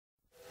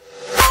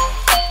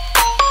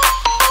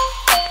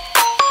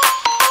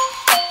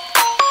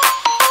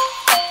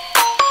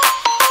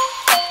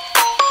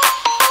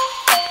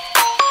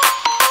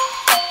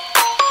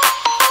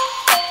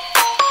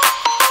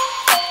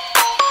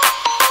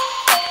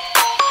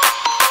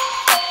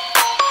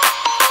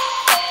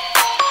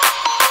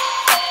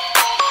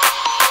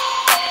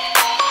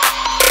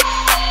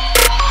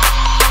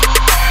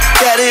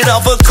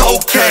off of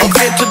cocaine.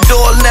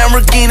 Ventador,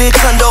 Lamborghini,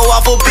 condo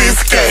off of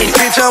Biscayne.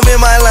 Bitch, I'm in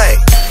my lane.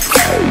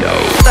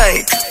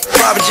 Thing.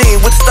 Robert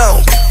Jean with the stone.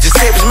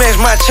 Giuseppe smash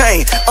my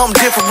chain. I'm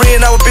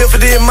different, I was built for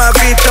this. My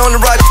bitch on the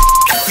rock.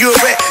 You a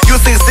rat, you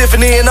sing a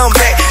symphony and I'm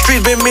back.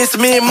 Streets been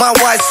missing me and my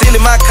wife silly.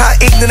 My car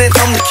ignorant,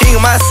 I'm the king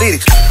of my city.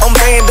 I'm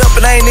banned up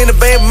and I ain't in the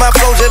band, but my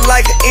flow just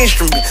like an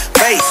instrument.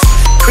 Bass,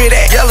 create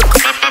that yellow.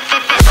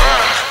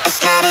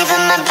 It's not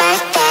even my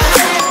birthday.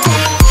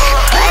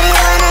 Why do you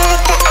wanna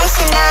lick the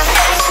icing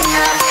off? I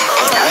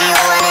know you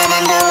want it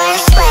in the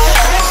worst way.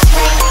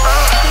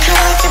 Can't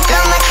wait to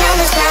blow my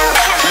candles out.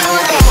 You know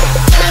that.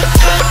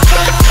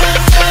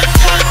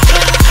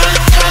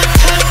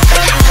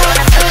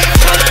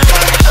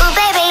 Ooh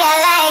baby, I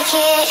like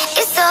it.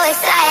 You're so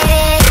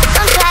excited.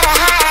 Don't try to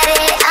hide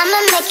it. I'ma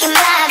make you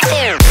my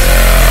favorite.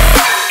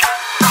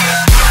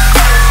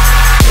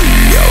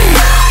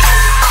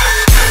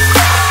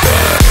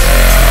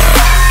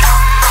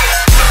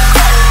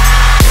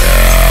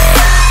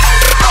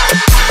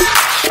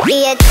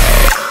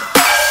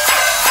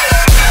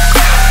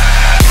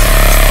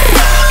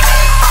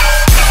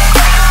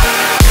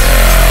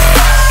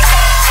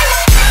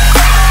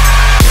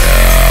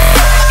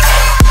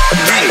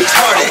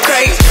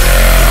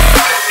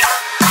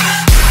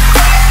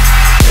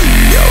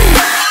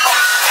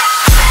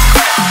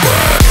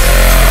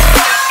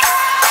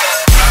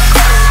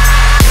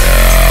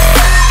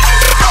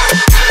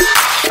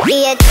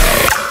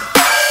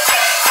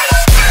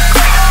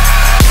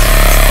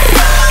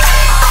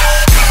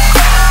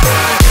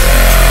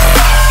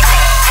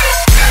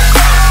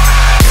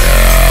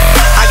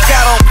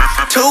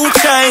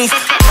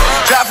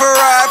 Drop a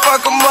ride,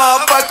 fuck a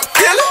motherfucker,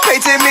 killer.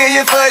 Pay 10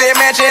 million for that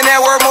mansion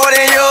that worth more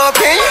than your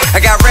opinion. I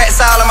got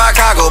rats all in my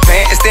cargo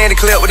pants. Stand the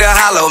clip with a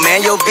hollow,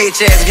 man. Your bitch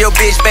ass, if your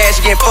bitch bad,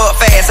 she get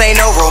fucked fast, ain't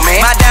no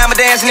romance. My diamond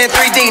dancing in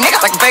 3D, nigga.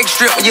 Like a fake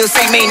strip when you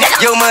see me,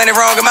 nigga. Your money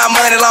wrong and my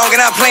money long,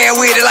 and I'm playing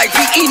with it like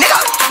PE, nigga.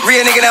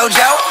 Real nigga, no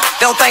joke.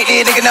 Don't think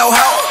this nigga no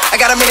hoe. I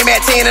got a mini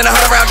Mac 10 and a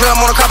 100-round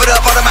drum on a cover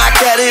up under my.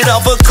 Got it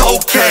off of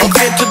cocaine.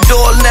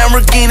 Ventador,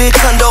 Lamborghini,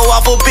 condo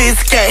off of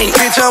Biscayne.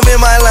 Bitch, I'm in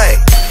my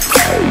lane.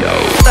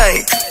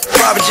 Thing.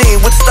 Robert Jean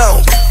with the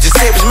stone.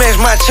 Giuseppe smash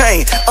my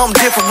chain. I'm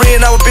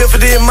different, I was built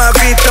for this. My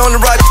bitch on the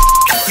rock.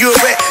 You a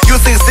rat, you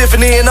sing a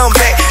symphony and I'm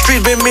back.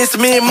 Streets been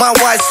missing me and my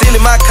wife silly.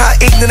 My car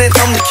ignorant,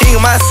 I'm the king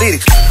of my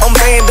city. I'm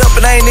banned up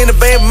and I ain't in the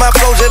band, but my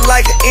flow just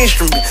like an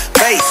instrument.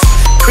 Bass,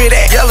 create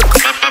that yellow.